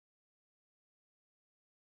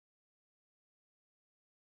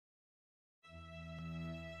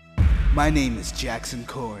My name is Jackson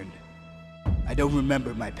Korell. I don't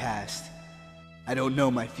remember my past. I don't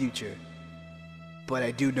know my future. But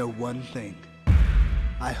I do know one thing.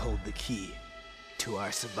 I hold the key to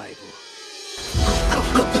our survival.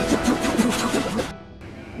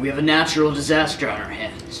 We have a natural disaster on our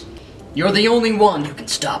hands. You're the only one who can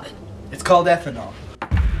stop it. It's called ethanol.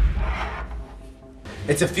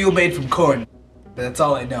 It's a fuel made from corn, but that's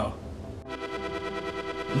all I know.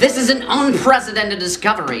 This is an unprecedented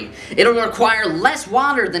discovery. It'll require less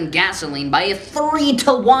water than gasoline by a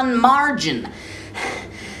 3-to-1 margin.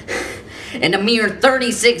 And a mere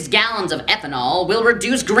 36 gallons of ethanol will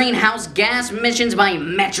reduce greenhouse gas emissions by a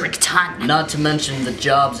metric ton. Not to mention the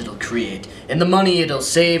jobs it'll create, and the money it'll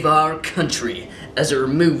save our country as it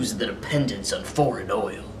removes the dependence on foreign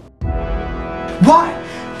oil. Why?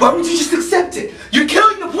 Why would you just accept it? You're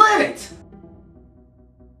killing the planet!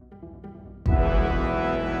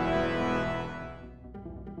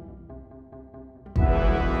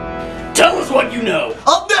 Tell us what you know.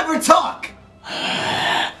 I'll never talk!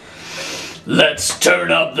 Let's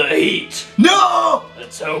turn up the heat. No!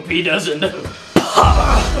 Let's hope he doesn't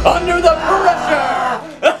pop under the pressure.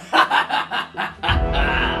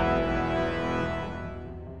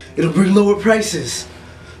 It'll bring lower prices,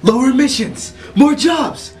 lower emissions, more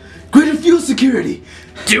jobs, greater fuel security.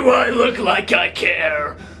 Do I look like I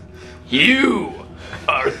care? You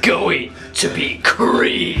are going to be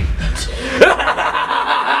creamed.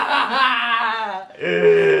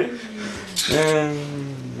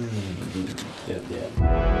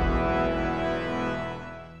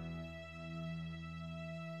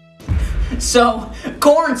 So,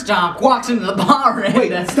 Cornstalk walks into the bar and...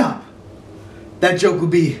 Wait, stop. That joke would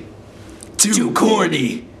be too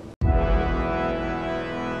corny.